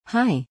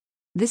Hi.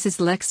 This is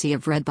Lexi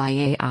of Read by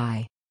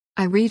AI.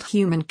 I read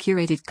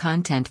human-curated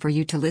content for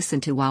you to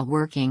listen to while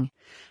working,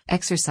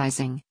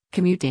 exercising,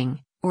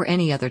 commuting, or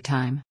any other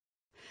time.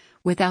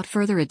 Without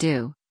further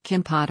ado,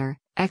 Kim Potter,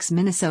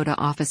 ex-Minnesota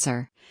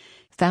officer,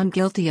 found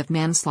guilty of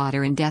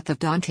manslaughter in death of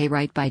Daunte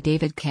Wright by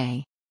David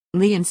K.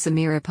 Lee and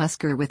Samira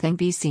Puskar with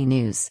NBC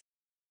News.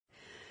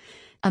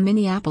 A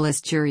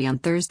Minneapolis jury on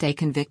Thursday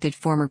convicted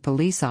former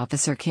police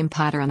officer Kim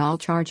Potter on all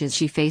charges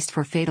she faced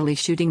for fatally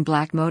shooting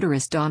black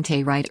motorist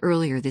Daunte Wright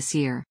earlier this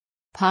year.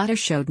 Potter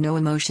showed no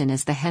emotion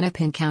as the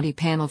Hennepin County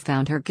panel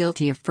found her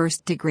guilty of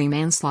first-degree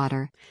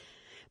manslaughter,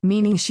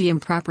 meaning she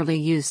improperly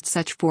used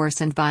such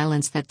force and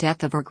violence that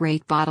death or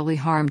great bodily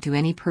harm to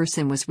any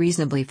person was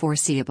reasonably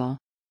foreseeable.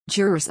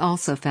 Jurors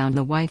also found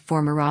the white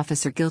former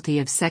officer guilty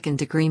of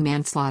second-degree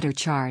manslaughter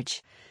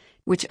charge,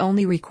 which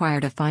only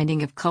required a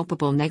finding of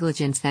culpable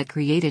negligence that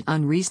created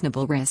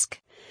unreasonable risk,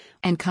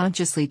 and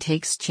consciously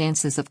takes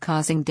chances of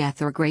causing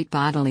death or great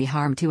bodily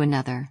harm to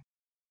another.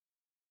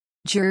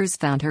 Jurors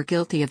found her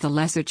guilty of the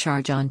lesser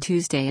charge on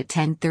Tuesday at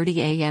 10:30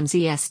 a.m.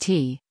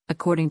 CST,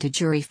 according to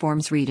jury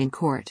forms read in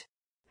court.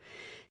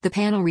 The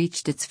panel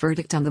reached its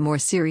verdict on the more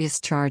serious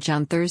charge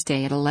on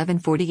Thursday at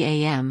 11:40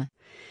 a.m.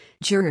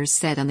 Jurors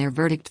said on their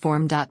verdict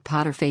form.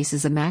 Potter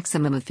faces a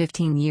maximum of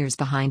 15 years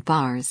behind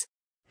bars.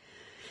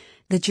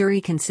 The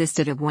jury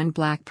consisted of one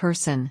black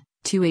person,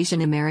 2 Asian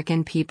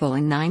American people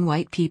and 9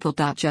 white people.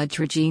 Judge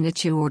Regina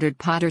Chu ordered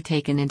Potter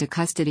taken into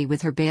custody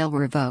with her bail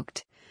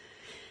revoked.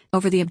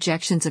 Over the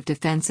objections of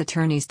defense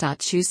attorneys.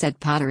 Chu said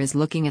Potter is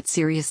looking at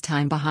serious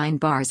time behind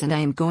bars and I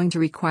am going to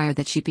require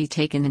that she be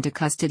taken into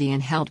custody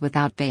and held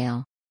without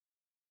bail.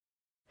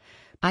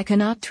 I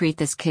cannot treat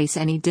this case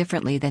any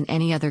differently than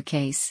any other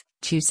case,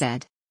 Chu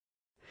said.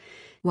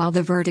 While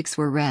the verdicts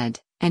were read,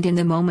 and in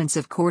the moments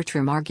of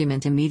courtroom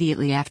argument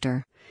immediately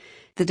after,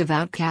 the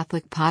devout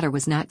Catholic Potter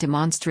was not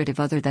demonstrative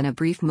other than a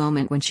brief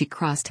moment when she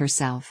crossed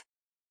herself.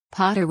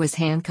 Potter was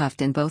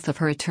handcuffed and both of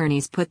her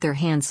attorneys put their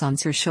hands on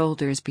her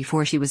shoulders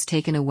before she was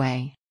taken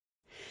away.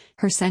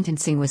 Her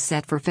sentencing was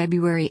set for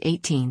February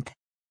 18.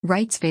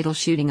 Wright's fatal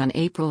shooting on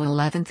April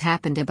 11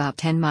 happened about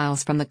 10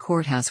 miles from the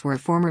courthouse where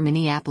former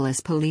Minneapolis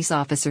police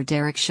officer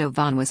Derek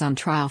Chauvin was on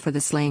trial for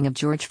the slaying of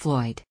George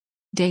Floyd.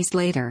 Days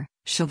later,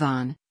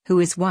 Chauvin, who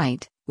is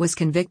white, was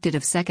convicted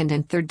of second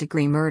and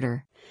third-degree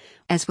murder,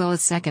 as well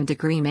as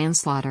second-degree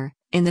manslaughter,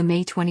 in the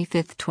May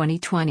 25,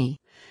 2020,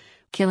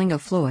 killing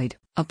of Floyd,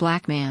 a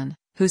black man,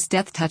 whose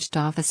death touched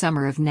off a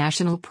summer of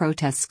national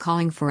protests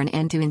calling for an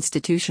end to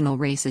institutional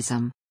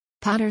racism.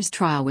 Potter's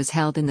trial was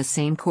held in the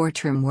same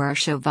courtroom where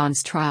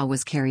Chauvin's trial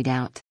was carried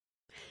out.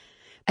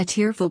 A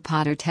tearful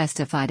Potter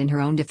testified in her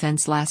own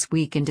defense last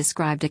week and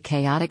described a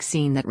chaotic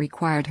scene that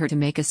required her to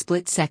make a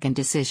split-second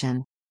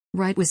decision.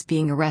 Wright was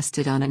being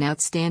arrested on an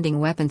outstanding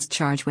weapons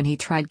charge when he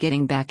tried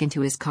getting back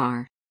into his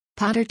car.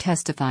 Potter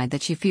testified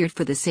that she feared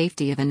for the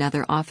safety of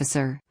another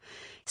officer,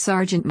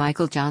 Sergeant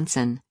Michael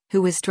Johnson,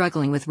 who was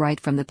struggling with Wright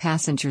from the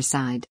passenger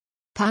side.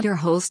 Potter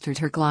holstered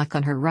her Glock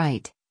on her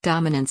right,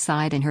 dominant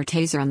side and her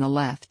taser on the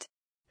left.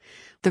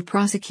 The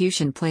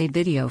prosecution played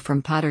video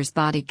from Potter's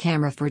body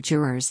camera for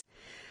jurors,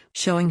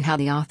 showing how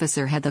the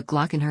officer had the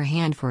Glock in her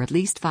hand for at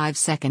least 5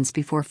 seconds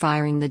before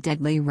firing the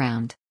deadly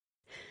round.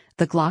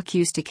 The Glock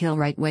used to kill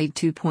Wright weighed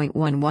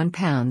 2.11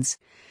 pounds,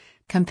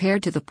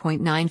 compared to the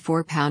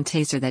 .94-pound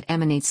taser that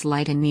emanates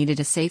light and needed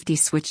a safety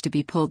switch to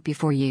be pulled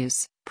before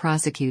use,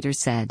 prosecutors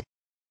said.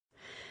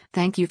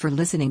 Thank you for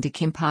listening to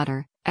Kim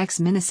Potter,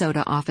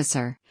 ex-Minnesota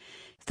officer,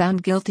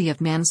 found guilty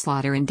of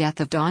manslaughter in death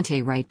of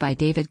Daunte Wright by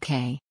David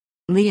K.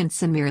 Lee and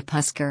Samira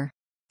Puskar.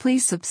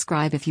 Please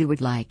subscribe if you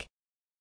would like.